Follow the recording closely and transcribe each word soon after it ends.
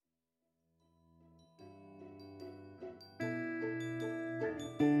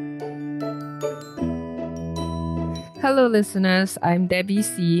Hello, listeners. I'm Debbie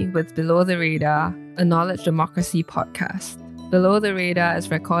C. with Below the Radar, a knowledge democracy podcast. Below the Radar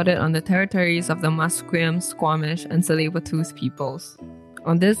is recorded on the territories of the Musqueam, Squamish, and Tsleil-Waututh peoples.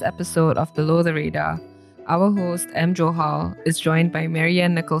 On this episode of Below the Radar, our host, M. Johal, is joined by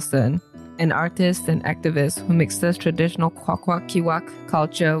Marianne Nicholson, an artist and activist who mixes traditional Kwakwaka'wakw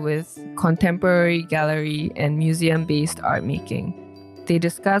culture with contemporary gallery and museum-based art making. They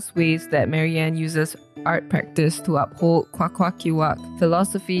discuss ways that Marianne uses art practice to uphold Kwakwaka'wakw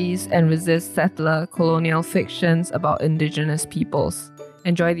philosophies and resist settler colonial fictions about indigenous peoples.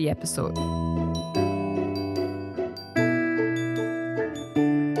 Enjoy the episode.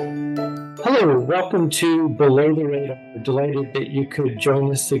 Hello, welcome to Below the Radar. We're delighted that you could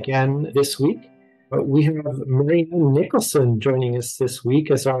join us again this week. We have Marianne Nicholson joining us this week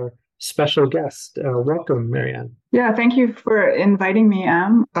as our special guest. Welcome, Marianne. Yeah, thank you for inviting me,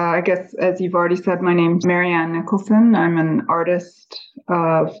 Am. I guess, as you've already said, my name's Marianne Nicholson. I'm an artist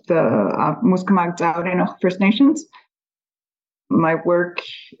of the Musqueam Dja'awdinowc First Nations. My work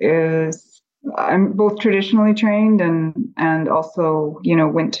is, I'm both traditionally trained and also,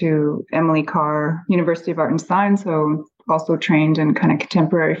 went to Emily Carr University of Art and Science, so also trained in kind of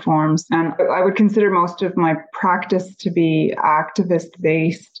contemporary forms. And I would consider most of my practice to be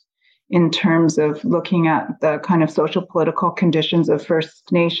activist-based, in terms of looking at the kind of social political conditions of First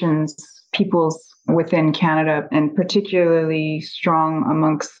Nations peoples within Canada, and particularly strong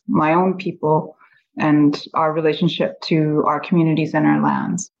amongst my own people and our relationship to our communities and our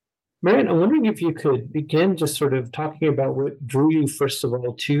lands. Marianne, I'm wondering if you could begin just sort of talking about what drew you, first of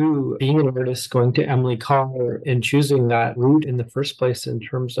all, to being an artist, going to Emily Carr, and choosing that route in the first place in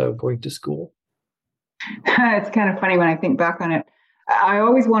terms of going to school. It's kind of funny when I think back on it. I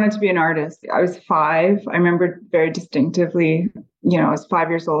always wanted to be an artist. I was 5. I remember very distinctively, I was 5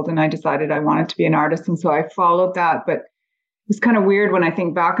 years old and I decided I wanted to be an artist. And so I followed that. But it's kind of weird when I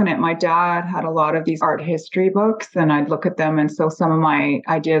think back on it. My dad had a lot of these art history books and I'd look at them. And so some of my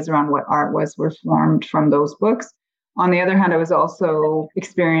ideas around what art was were formed from those books. On the other hand, I was also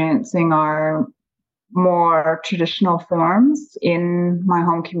experiencing our more traditional forms in my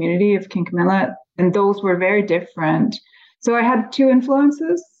home community of Kinkamilet. And those were very different. So I had 2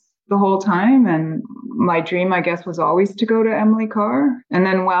 influences the whole time. And my dream, I guess, was always to go to Emily Carr. And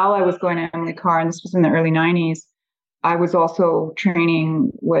then while I was going to Emily Carr, and this was in the early 90s, I was also training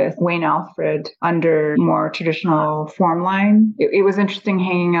with Wayne Alfred under more traditional form line. It was interesting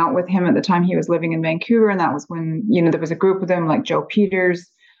hanging out with him at the time. He was living in Vancouver. And that was when, there was a group of them like Joe Peters,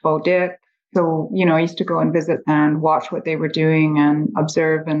 Bo Dick. So, I used to go and visit and watch what they were doing and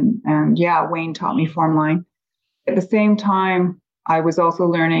observe. And Wayne taught me form line. At the same time, I was also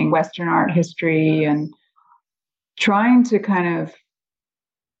learning Western art history and trying to kind of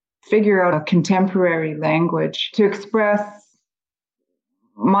figure out a contemporary language to express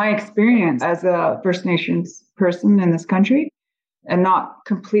my experience as a First Nations person in this country, and not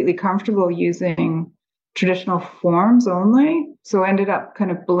completely comfortable using traditional forms only. So I ended up kind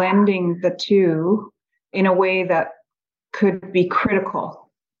of blending the two in a way that could be critical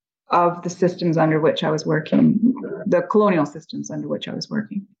of the systems under which I was working, the colonial systems under which I was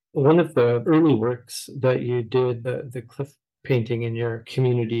working. One of the early works that you did, the cliff painting in your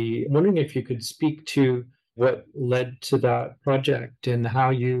community, I'm wondering if you could speak to what led to that project and how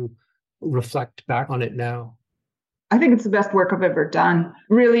you reflect back on it now. I think it's the best work I've ever done.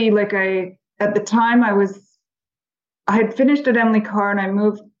 Really, at the time I had finished at Emily Carr and I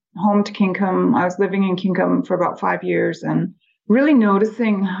moved home to Kinkham. I was living in Kinkham for about 5 years and really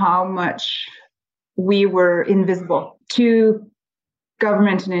noticing how much we were invisible to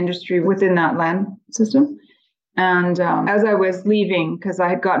government and industry within that land system. And as I was leaving, because I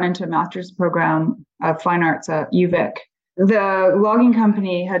had gotten into a master's program of fine arts at UVic, the logging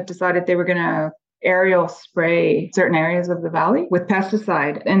company had decided they were going to aerial spray certain areas of the valley with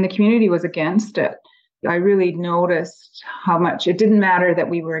pesticide, and the community was against it. I really noticed how much it didn't matter that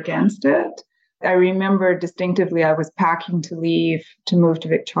we were against it. I remember distinctively I was packing to leave to move to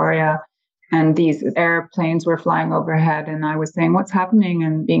Victoria, and these airplanes were flying overhead, and I was saying, what's happening?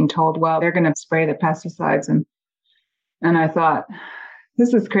 And being told, well, they're going to spray the pesticides. And I thought,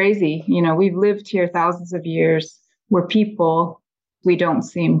 this is crazy. We've lived here thousands of years. We're people. We don't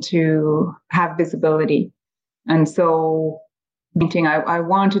seem to have visibility. And so I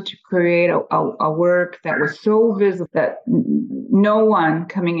wanted to create a work that was so visible that no one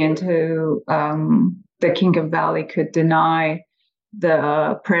coming into the Kinkham Valley could deny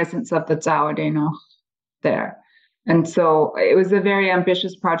the presence of the Dja'awdinowc there. And so it was a very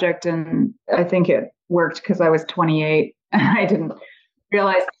ambitious project, and I think it worked because I was 28 and I didn't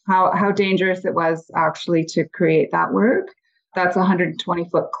realized how dangerous it was actually to create that work. That's a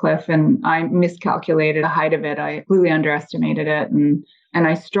 120-foot cliff, and I miscalculated the height of it. I completely underestimated it, and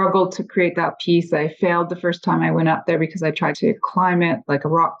I struggled to create that piece. I failed the first time I went up there because I tried to climb it like a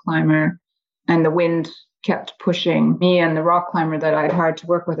rock climber, and the wind kept pushing me and the rock climber that I'd hired to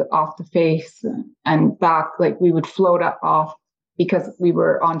work with off the face and back. Like we would float up off because we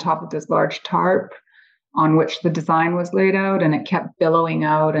were on top of this large tarp on which the design was laid out, and it kept billowing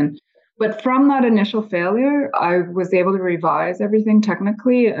out. But from that initial failure, I was able to revise everything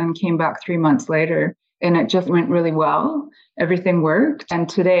technically and came back 3 months later, and it just went really well. Everything worked. And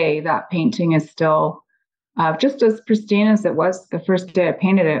today that painting is still just as pristine as it was the first day I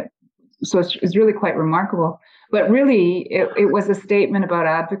painted it. So it's really quite remarkable. But really, it was a statement about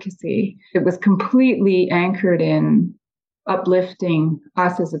advocacy. It was completely anchored in uplifting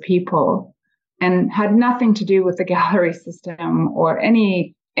us as a people and had nothing to do with the gallery system or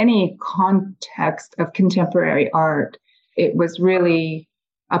any context of contemporary art. It was really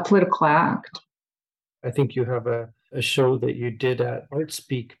a political act. I think you have a show that you did at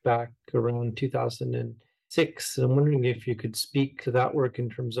ArtSpeak back around 2006. I'm wondering if you could speak to that work in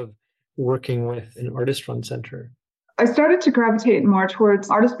terms of working with an artist-run center. I started to gravitate more towards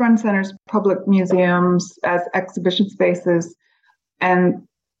artist-run centers, public museums as exhibition spaces, and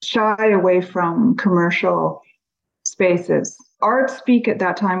shy away from commercial spaces. ArtSpeak at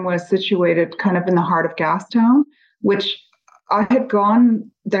that time was situated kind of in the heart of Gastown, which I had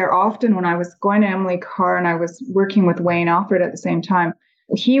gone there often when I was going to Emily Carr and I was working with Wayne Alford at the same time.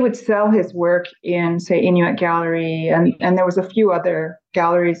 He would sell his work in, say, Inuit Gallery, and there was a few other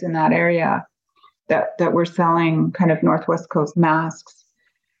galleries in that area that were selling kind of Northwest Coast masks.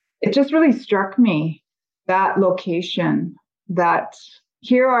 It just really struck me, that location, that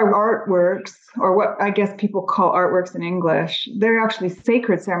here are artworks, or what I guess people call artworks in English. They're actually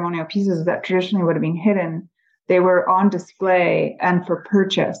sacred ceremonial pieces that traditionally would have been hidden. They were on display and for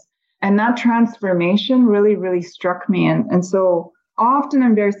purchase. And that transformation really, really struck me. And so often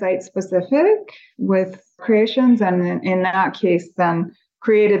I'm very site specific with creations. And in that case, then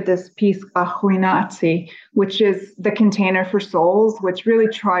created this piece, Ahuinatsi, which is the container for souls, which really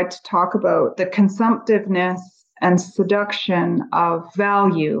tried to talk about the consumptiveness and seduction of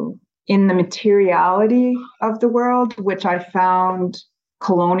value in the materiality of the world, which I found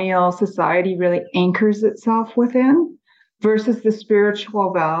colonial society really anchors itself within, versus the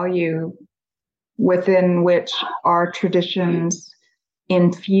spiritual value within which our traditions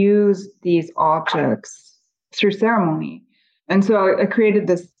infuse these objects through ceremony. And so I created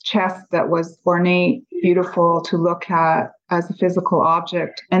this chest that was ornate, beautiful to look at as a physical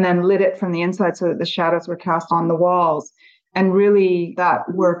object, and then lit it from the inside so that the shadows were cast on the walls. And really that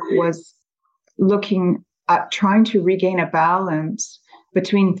work was looking at trying to regain a balance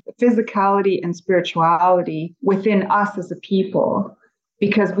between physicality and spirituality within us as a people,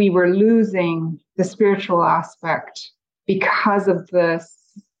 because we were losing the spiritual aspect because of the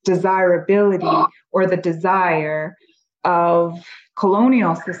desirability or the desire of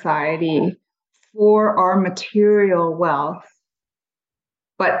colonial society for our material wealth,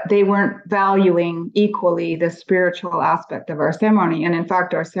 but they weren't valuing equally the spiritual aspect of our ceremony. And in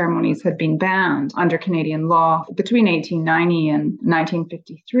fact, our ceremonies had been banned under Canadian law between 1890 and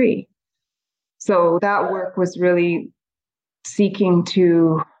 1953. So that work was really seeking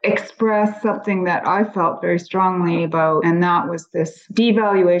to express something that I felt very strongly about, and that was this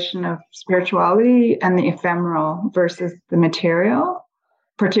devaluation of spirituality and the ephemeral versus the material,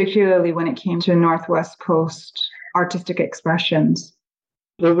 particularly when it came to Northwest Coast artistic expressions.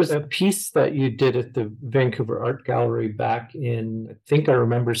 There was a piece that you did at the Vancouver Art Gallery back in, I think I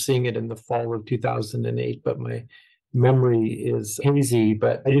remember seeing it in the fall of 2008, but my memory is hazy,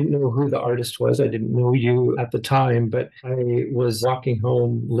 but I didn't know who the artist was. I didn't know you at the time, but I was walking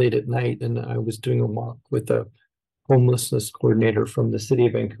home late at night and I was doing a walk with a homelessness coordinator from the city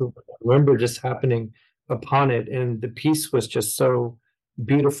of Vancouver. I remember just happening upon it, and the piece was just so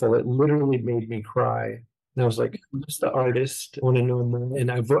beautiful. It literally made me cry. And I was like, who's the artist? I want to know more. And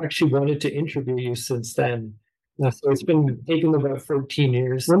I've actually wanted to interview you since then. So it's been taken about 14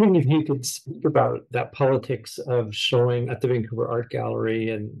 years. Wondering if you could speak about that politics of showing at the Vancouver Art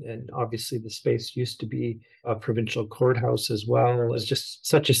Gallery, and obviously the space used to be a provincial courthouse as well. It's just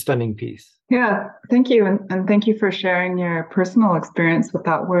such a stunning piece. Yeah, thank you. And thank you for sharing your personal experience with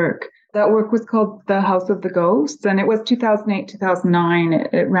that work. That work was called The House of the Ghosts, and it was 2008, 2009.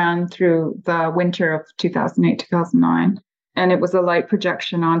 It ran through the winter of 2008, 2009. And it was a light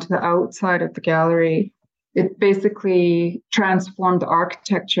projection onto the outside of the gallery. It basically transformed the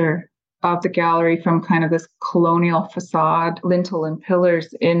architecture of the gallery from kind of this colonial facade, lintel and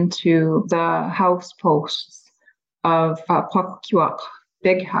pillars, into the house posts of Kwakiwak,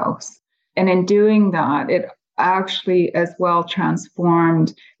 Big House. And in doing that, it actually as well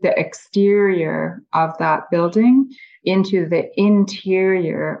transformed the exterior of that building into the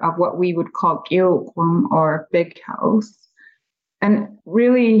interior of what we would call Gyeokwang, or Big House. And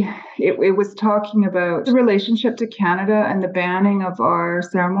really, it was talking about the relationship to Canada and the banning of our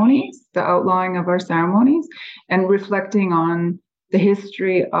ceremonies, the outlawing of our ceremonies, and reflecting on the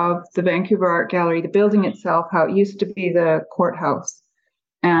history of the Vancouver Art Gallery, the building itself, how it used to be the courthouse.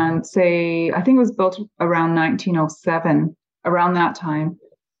 And I think it was built around 1907, around that time.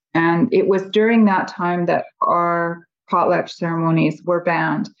 And it was during that time that our potlatch ceremonies were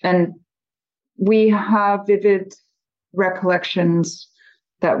banned. And we have vivid recollections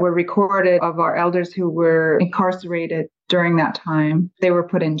that were recorded of our elders who were incarcerated during that time. They were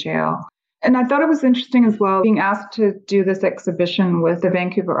put in jail. And I thought it was interesting as well, being asked to do this exhibition with the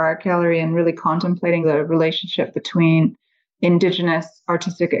Vancouver Art Gallery and really contemplating the relationship between Indigenous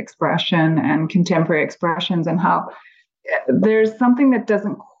artistic expression and contemporary expressions, and how there's something that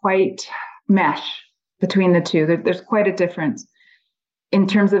doesn't quite mesh between the two. There's quite a difference in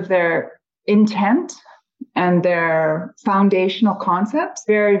terms of their intent and their foundational concepts.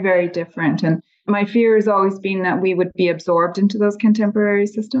 Very, very different. And my fear has always been that we would be absorbed into those contemporary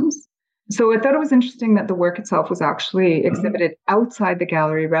systems. So I thought it was interesting that the work itself was actually exhibited outside the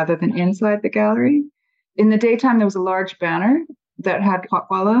gallery rather than inside the gallery. In the daytime, there was a large banner that had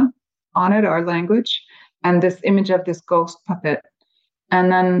Kwakwala on it, our language, and this image of this ghost puppet. And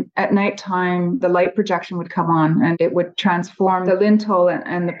then at nighttime, the light projection would come on and it would transform the lintel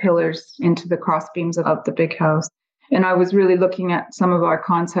and the pillars into the crossbeams of the Big House. And I was really looking at some of our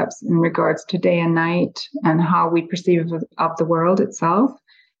concepts in regards to day and night and how we perceive of the world itself,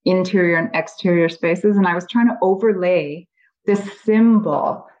 interior and exterior spaces. And I was trying to overlay this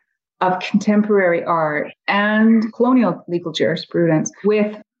symbol of contemporary art and colonial legal jurisprudence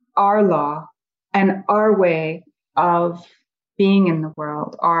with our law and our way of being in the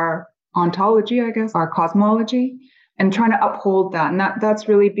world, our ontology, I guess, our cosmology, and trying to uphold that. And that's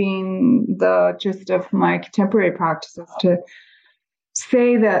really been the gist of my contemporary practices, to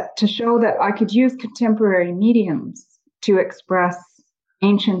show that I could use contemporary mediums to express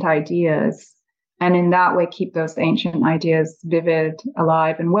ancient ideas, and in that way keep those ancient ideas vivid,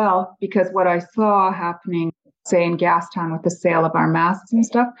 alive, and well. Because what I saw happening, say in Gastown with the sale of our masks and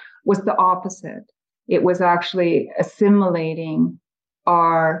stuff, was the opposite. It was actually assimilating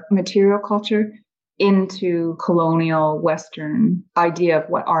our material culture into colonial Western idea of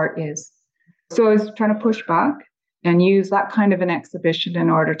what art is. So I was trying to push back and use that kind of an exhibition in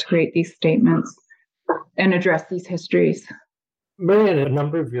order to create these statements and address these histories. Marianne, a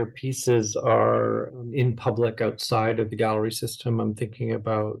number of your pieces are in public outside of the gallery system. I'm thinking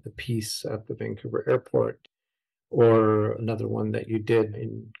about the piece at the Vancouver airport, or another one that you did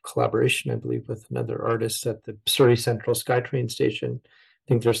in collaboration, I believe, with another artist at the Surrey Central SkyTrain station. I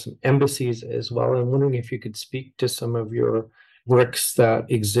think there's some embassies as well. I'm wondering if you could speak to some of your works that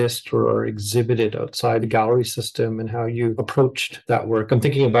exist or are exhibited outside the gallery system and how you approached that work. I'm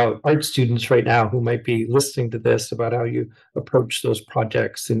thinking about art students right now who might be listening to this, about how you approach those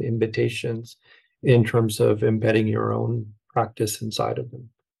projects and invitations in terms of embedding your own practice inside of them.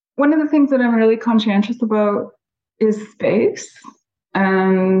 One of the things that I'm really conscientious about is space.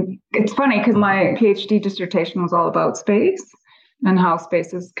 And it's funny because my PhD dissertation was all about space and how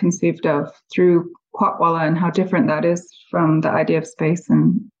space is conceived of through Kwakwala and how different that is from the idea of space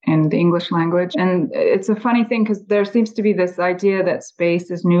in the English language. And it's a funny thing because there seems to be this idea that space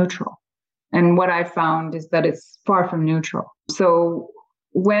is neutral. And what I found is that it's far from neutral. So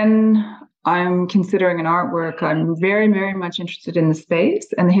when I'm considering an artwork, I'm very, very much interested in the space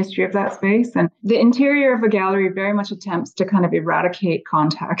and the history of that space. And the interior of a gallery very much attempts to kind of eradicate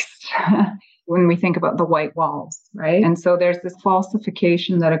context when we think about the white walls, right? And so there's this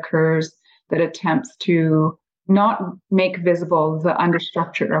falsification that occurs that attempts to not make visible the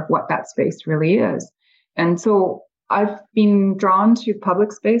understructure of what that space really is. And so I've been drawn to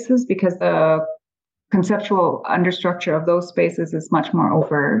public spaces because the conceptual understructure of those spaces is much more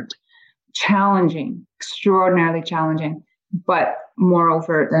overt, challenging, extraordinarily challenging, but more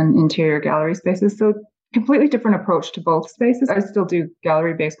overt than interior gallery spaces. So completely different approach to both spaces. I still do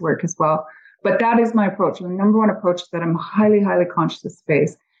gallery-based work as well, but that is my approach. The number one approach is that I'm highly, highly conscious of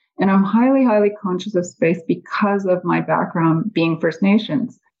space. And I'm highly, highly conscious of space because of my background being First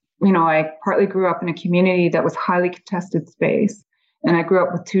Nations. You know, I partly grew up in a community that was highly contested space. And I grew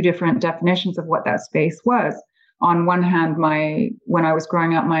up with two different definitions of what that space was. on one hand, when I was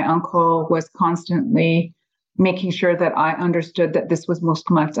growing up, my uncle was constantly making sure that I understood that this was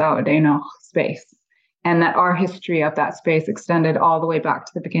Muskomatsaawadeno space, and that our history of that space extended all the way back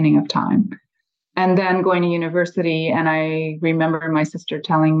to the beginning of time. And then going to university, and I remember my sister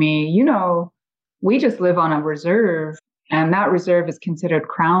telling me, we just live on a reserve, and that reserve is considered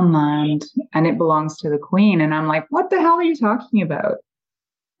crown land, and it belongs to the Queen. And I'm like, what the hell are you talking about?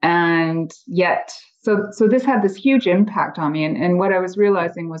 And yet, so this had this huge impact on me. And what I was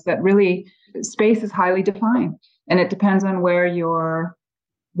realizing was that really space is highly defined, and it depends on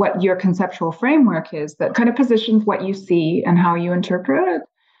what your conceptual framework is that kind of positions what you see and how you interpret it.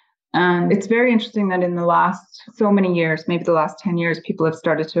 And it's very interesting that in the last so many years, maybe the last 10 years, people have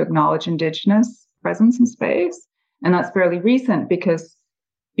started to acknowledge Indigenous presence in space. And that's fairly recent, because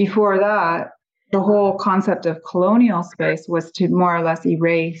before that, the whole concept of colonial space was to more or less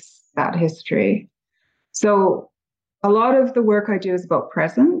erase that history. So a lot of the work I do is about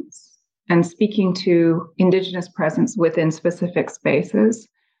presence and speaking to Indigenous presence within specific spaces.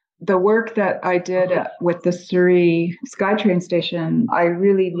 The work that I did with the Surrey SkyTrain station, I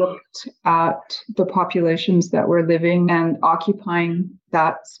really looked at the populations that were living and occupying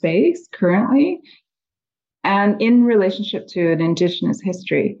that space currently, and in relationship to an Indigenous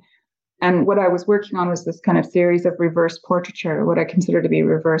history. And what I was working on was this kind of series of reverse portraiture, what I consider to be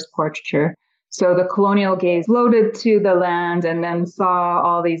reverse portraiture. So the colonial gaze floated to the land and then saw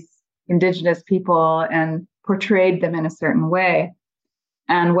all these Indigenous people and portrayed them in a certain way.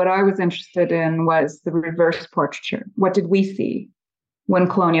 And what I was interested in was the reverse portraiture. What did we see when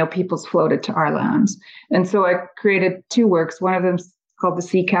colonial peoples floated to our lands? And so I created two works. One of them is called The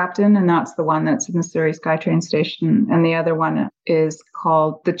Sea Captain, and that's the one that's in the Surrey SkyTrain station. And the other one is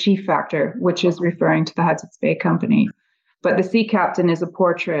called The Chief Factor, which is referring to the Hudson's Bay Company. But The Sea Captain is a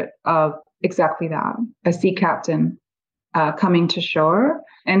portrait of exactly that, a sea captain coming to shore.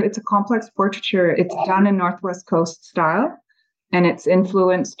 And it's a complex portraiture. It's done in Northwest Coast style. And it's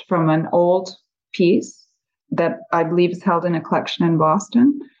influenced from an old piece that I believe is held in a collection in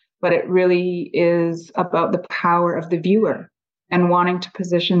Boston. But it really is about the power of the viewer and wanting to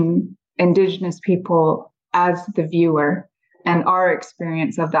position Indigenous people as the viewer, and our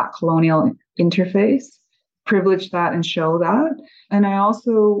experience of that colonial interface, privilege that and show that. And I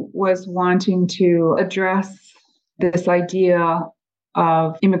also was wanting to address this idea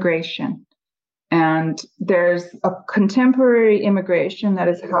of immigration. And there's a contemporary immigration that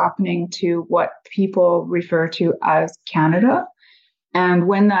is happening to what people refer to as Canada. And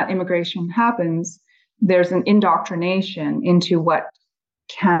when that immigration happens, there's an indoctrination into what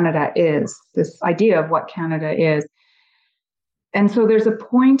Canada is, this idea of what Canada is. And so there's a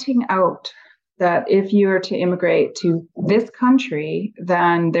pointing out that if you're to immigrate to this country,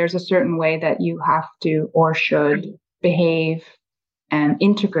 then there's a certain way that you have to or should behave and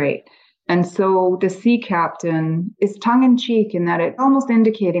integrate. And so the Sea Captain is tongue-in-cheek in that it's almost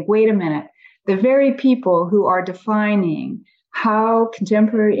indicating, wait a minute, the very people who are defining how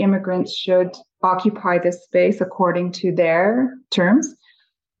contemporary immigrants should occupy this space according to their terms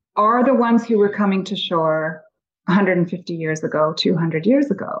are the ones who were coming to shore 150 years ago, 200 years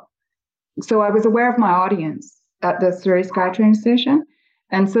ago. So I was aware of my audience at the Surrey SkyTrain station.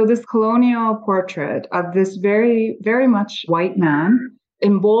 And so this colonial portrait of this very, very much white man,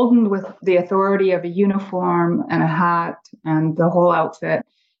 emboldened with the authority of a uniform and a hat and the whole outfit,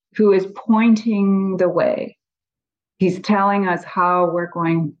 who is pointing the way. He's telling us how we're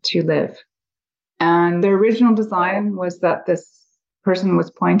going to live. And the original design was that this person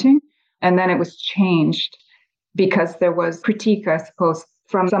was pointing, and then it was changed because there was critique, I suppose,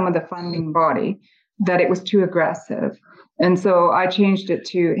 from some of the funding body that it was too aggressive. And so I changed it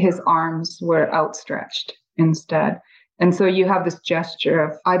to his arms were outstretched instead. And so you have this gesture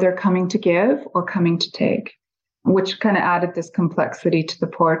of either coming to give or coming to take, which kind of added this complexity to the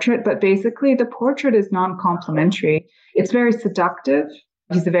portrait. But basically, the portrait is non-complimentary. It's very seductive.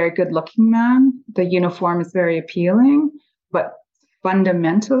 He's a very good-looking man. The uniform is very appealing. But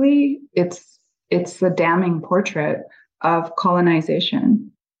fundamentally, it's a damning portrait of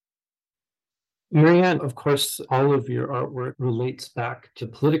colonization. Marianne, of course, all of your artwork relates back to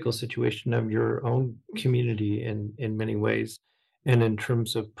the political situation of your own community in many ways, and in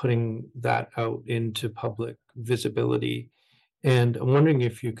terms of putting that out into public visibility. And I'm wondering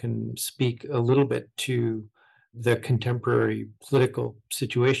if you can speak a little bit to the contemporary political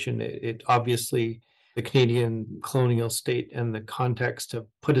situation. It obviously, the Canadian colonial state and the context have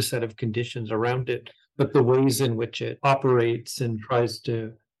put a set of conditions around it, but the ways in which it operates and tries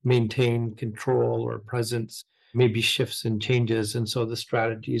to maintain control or presence maybe shifts and changes. And so the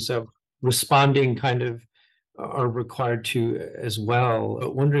strategies of responding kind of are required to as well.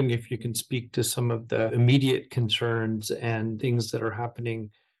 But wondering if you can speak to some of the immediate concerns and things that are happening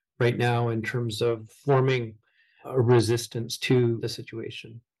right now in terms of forming a resistance to the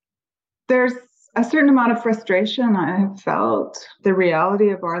situation. There's a certain amount of frustration I have felt, the reality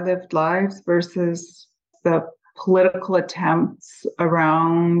of our lived lives versus the political attempts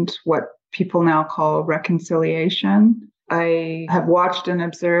around what people now call reconciliation. I have watched and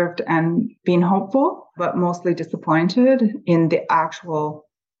observed and been hopeful, but mostly disappointed in the actual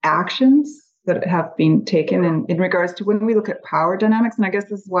actions that have been taken in regards to when we look at power dynamics. And I guess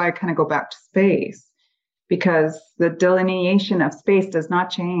this is why I kind of go back to space, because the delineation of space does not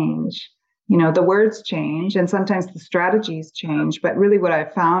change. The words change and sometimes the strategies change. But really what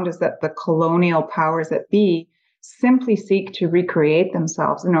I've found is that the colonial powers that be simply seek to recreate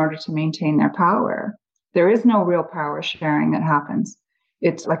themselves in order to maintain their power. There is no real power sharing that happens.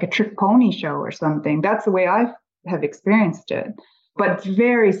 It's like a trick pony show or something. That's the way I have experienced it, but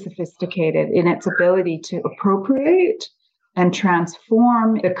very sophisticated in its ability to appropriate and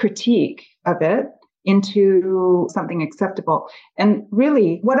transform the critique of it into something acceptable. And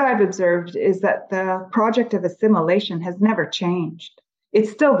really, what I've observed is that the project of assimilation has never changed.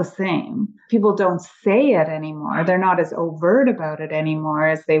 It's still the same. People don't say it anymore. They're not as overt about it anymore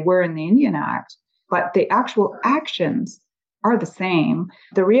as they were in the Indian Act. But the actual actions are the same.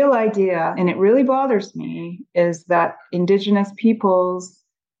 The real idea, and it really bothers me, is that Indigenous peoples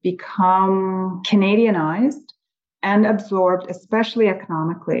become Canadianized and absorbed, especially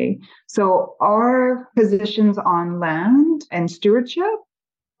economically. So our positions on land and stewardship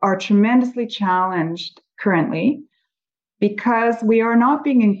are tremendously challenged currently because we are not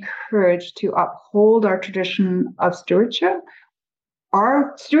being encouraged to uphold our tradition of stewardship.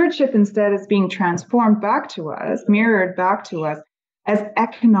 Our stewardship instead is being transformed back to us, mirrored back to us as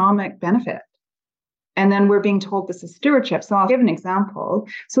economic benefit. And then we're being told this is stewardship. So I'll give an example.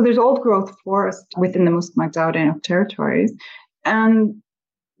 So there's old growth forest within the Musqueam territories. And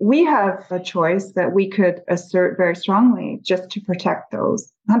we have a choice that we could assert very strongly just to protect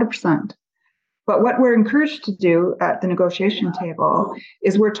those 100%. But what we're encouraged to do at the negotiation table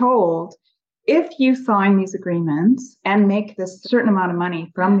is we're told, if you sign these agreements and make this certain amount of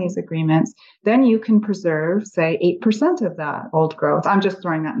money from these agreements, then you can preserve, say, 8% of that old growth. I'm just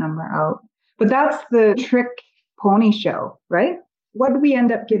throwing that number out. But that's the trick pony show, right? What do we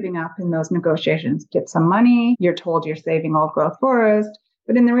end up giving up in those negotiations? Get some money, you're told you're saving old growth forest,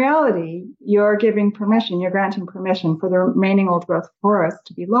 but in the reality, you're granting permission for the remaining old growth forest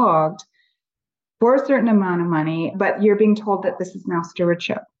to be logged for a certain amount of money, but you're being told that this is now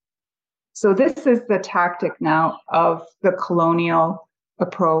stewardship. So this is the tactic now of the colonial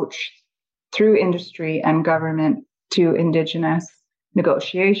approach through industry and government to Indigenous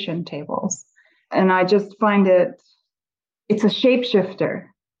negotiation tables. And I just find it's a shapeshifter.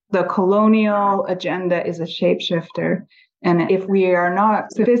 The colonial agenda is a shapeshifter. And if we are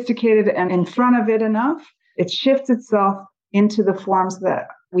not sophisticated and in front of it enough, it shifts itself into the forms that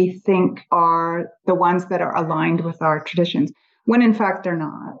we think are the ones that are aligned with our traditions, when in fact they're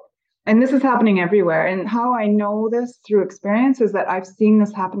not. And this is happening everywhere. And how I know this through experience is that I've seen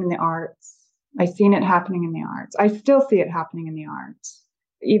this happen in the arts. I've seen it happening in the arts. I still see it happening in the arts.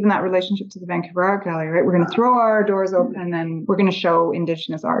 Even that relationship to the Vancouver Art Gallery, right? We're going to throw our doors open and we're going to show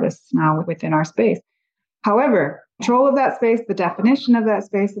Indigenous artists now within our space. However, control of that space, the definition of that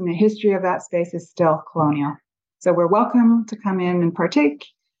space, and the history of that space is still colonial. So we're welcome to come in and partake,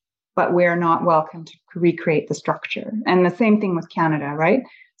 but we're not welcome to recreate the structure. And the same thing with Canada, right?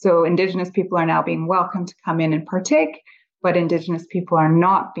 So Indigenous people are now being welcome to come in and partake, but Indigenous people are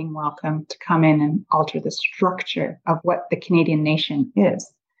not being welcome to come in and alter the structure of what the Canadian nation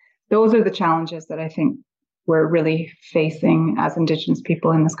is. Those are the challenges that I think we're really facing as Indigenous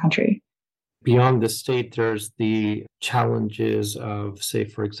people in this country. Beyond the state, there's the challenges of, say,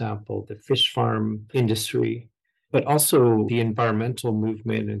 for example, the fish farm industry, but also the environmental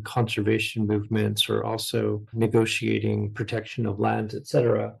movement and conservation movements are also negotiating protection of lands, et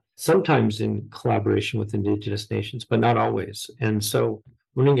cetera, sometimes in collaboration with Indigenous nations, but not always. And so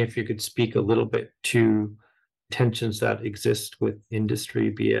wondering if you could speak a little bit to tensions that exist with industry,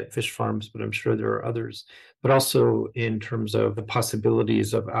 be it fish farms, but I'm sure there are others, but also in terms of the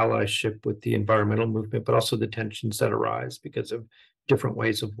possibilities of allyship with the environmental movement, but also the tensions that arise because of different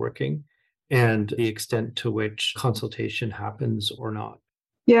ways of working and the extent to which consultation happens or not.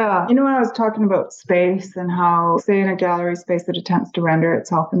 Yeah. When I was talking about space and how, say, in a gallery space that attempts to render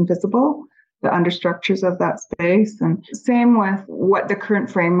itself invisible, the understructures of that space, and same with what the current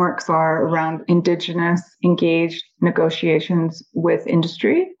frameworks are around Indigenous engaged negotiations with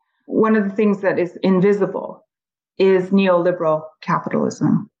industry. One of the things that is invisible is neoliberal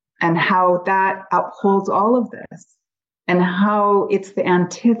capitalism and how that upholds all of this and how it's the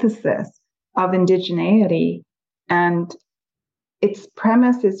antithesis of indigeneity. And its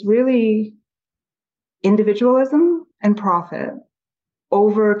premise is really individualism and profit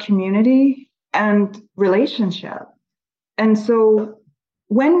over community and relationship. And so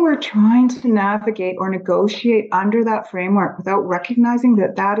when we're trying to navigate or negotiate under that framework without recognizing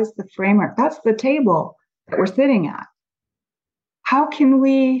that that is the framework, that's the table that we're sitting at, how can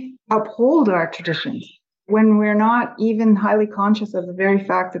we uphold our traditions when we're not even highly conscious of the very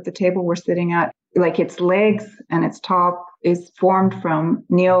fact that the table we're sitting at, like its legs and its top, is formed from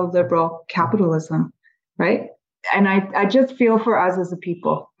neoliberal capitalism, right? And I just feel for us as a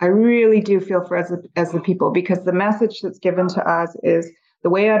people. I really do feel for us as a people, because the message that's given to us is the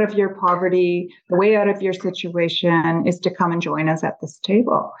way out of your poverty, the way out of your situation is to come and join us at this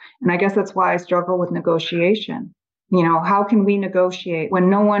table. And I guess that's why I struggle with negotiation. You know, how can we negotiate when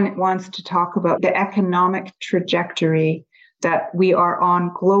no one wants to talk about the economic trajectory that we are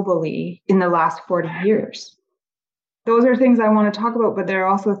on globally in the last 40 years? Those are things I want to talk about, but there are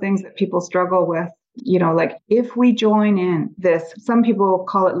also things that people struggle with. You know, like if we join in this, some people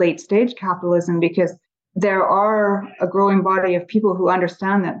call it late stage capitalism, because there are a growing body of people who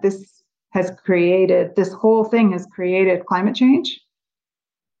understand that this whole thing has created climate change.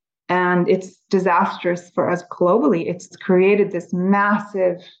 And it's disastrous for us globally. It's created this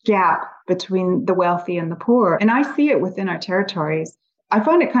massive gap between the wealthy and the poor. And I see it within our territories. I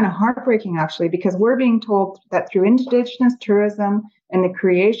find it kind of heartbreaking, actually, because we're being told that through Indigenous tourism and the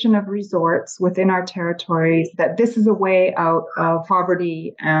creation of resorts within our territories, that this is a way out of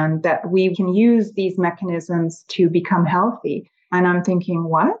poverty and that we can use these mechanisms to become healthy. And I'm thinking,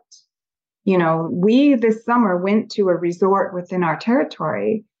 what? You know, we this summer went to a resort within our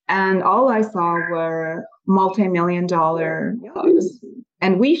territory, and all I saw were multi-million-dollar yachts.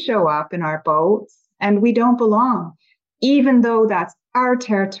 And we show up in our boats and we don't belong, even though that's our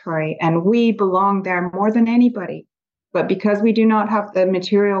territory and we belong there more than anybody. But because we do not have the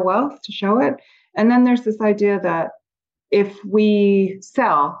material wealth to show it. And then there's this idea that if we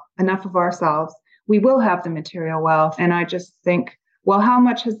sell enough of ourselves, we will have the material wealth. And I just think, well, how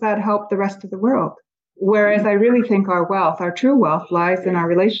much has that helped the rest of the world? Whereas I really think our wealth, our true wealth, lies in our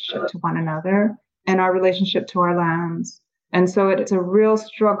relationship to one another and our relationship to our lands. And so it's a real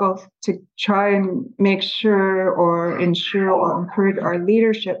struggle to try and make sure or ensure or encourage our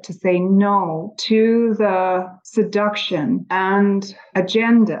leadership to say no to the seduction and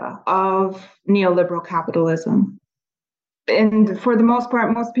agenda of neoliberal capitalism. And for the most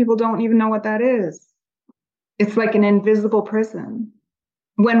part, most people don't even know what that is. It's like an invisible prison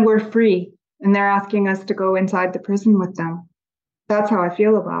when we're free and they're asking us to go inside the prison with them. That's how I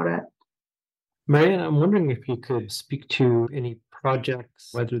feel about it. Marianne, I'm wondering if you could speak to any projects,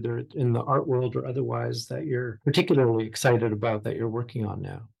 whether they're in the art world or otherwise, that you're particularly excited about that you're working on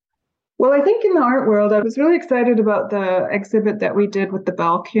now. Well, I think in the art world, I was really excited about the exhibit that we did with the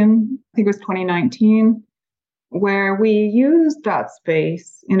Belkin, I think it was 2019, where we used that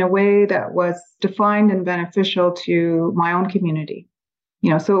space in a way that was defined and beneficial to my own community.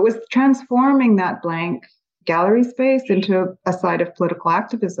 You know, so it was transforming that blank gallery space into a site of political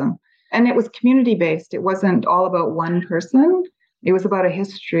activism. And it was community-based. It wasn't all about one person. It was about a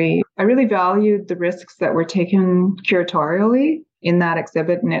history. I really valued the risks that were taken curatorially in that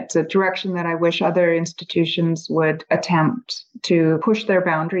exhibit, and it's a direction that I wish other institutions would attempt to push their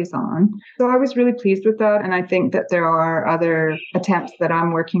boundaries on. So I was really pleased with that, and I think that there are other attempts that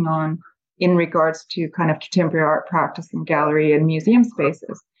I'm working on in regards to kind of contemporary art practice in gallery and museum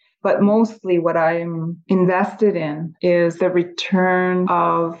spaces. But mostly what I'm invested in is the return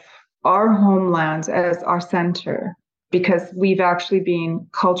of our homelands as our center, because we've actually been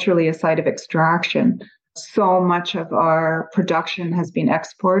culturally a site of extraction. So much of our production has been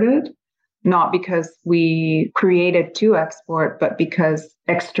exported, not because we created to export, but because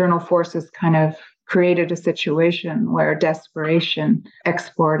external forces kind of created a situation where desperation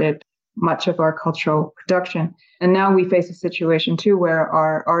exported much of our cultural production. And now we face a situation too where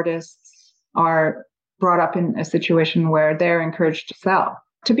our artists are brought up in a situation where they're encouraged to sell,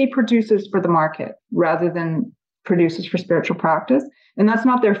 to be producers for the market rather than producers for spiritual practice. And that's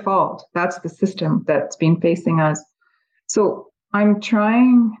not their fault. That's the system that's been facing us. So I'm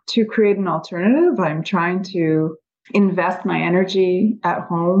trying to create an alternative. I'm trying to invest my energy at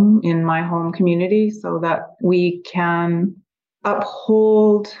home in my home community so that we can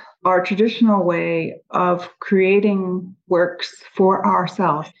uphold our traditional way of creating works for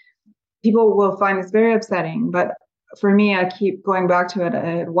ourselves. People will find this very upsetting, but for me, I keep going back to it.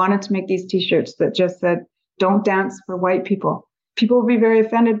 I wanted to make these t-shirts that just said, don't dance for white people. People will be very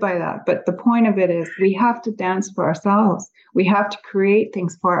offended by that. But the point of it is we have to dance for ourselves. We have to create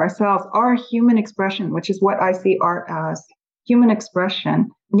things for ourselves. Our human expression, which is what I see art as, human expression,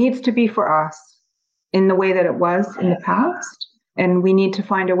 needs to be for us in the way that it was in the past. And we need to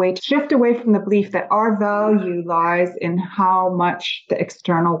find a way to shift away from the belief that our value lies in how much the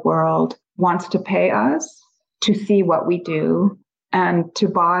external world wants to pay us to see what we do and to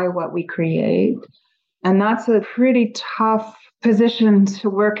buy what we create. And that's a pretty tough position to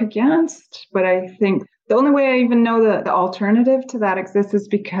work against. But I think the only way I even know that the alternative to that exists is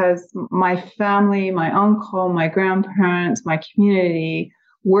because my family, my uncle, my grandparents, my community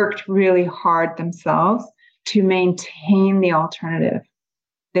worked really hard themselves to maintain the alternative.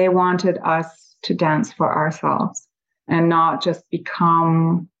 They wanted us to dance for ourselves and not just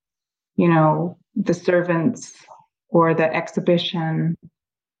become, the servants or the exhibition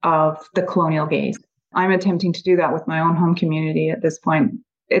of the colonial gaze. I'm attempting to do that with my own home community at this point.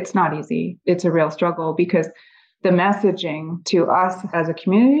 It's not easy. It's a real struggle because the messaging to us as a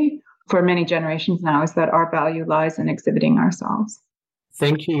community for many generations now is that our value lies in exhibiting ourselves.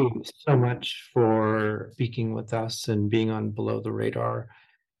 Thank you so much for speaking with us and being on Below the Radar,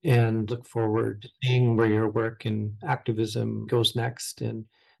 and look forward to seeing where your work in activism goes next. And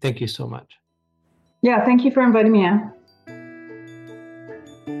thank you so much. Yeah, thank you for inviting me in.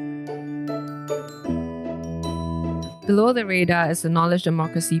 Below the Radar is a Knowledge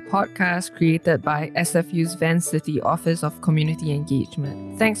Democracy podcast created by SFU's Vancity Office of Community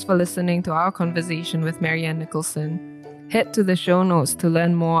Engagement. Thanks for listening to our conversation with Marianne Nicholson. Head to the show notes to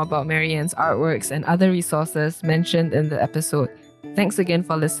learn more about Marianne's artworks and other resources mentioned in the episode. Thanks again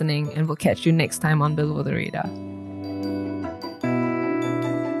for listening, and we'll catch you next time on Below the Radar.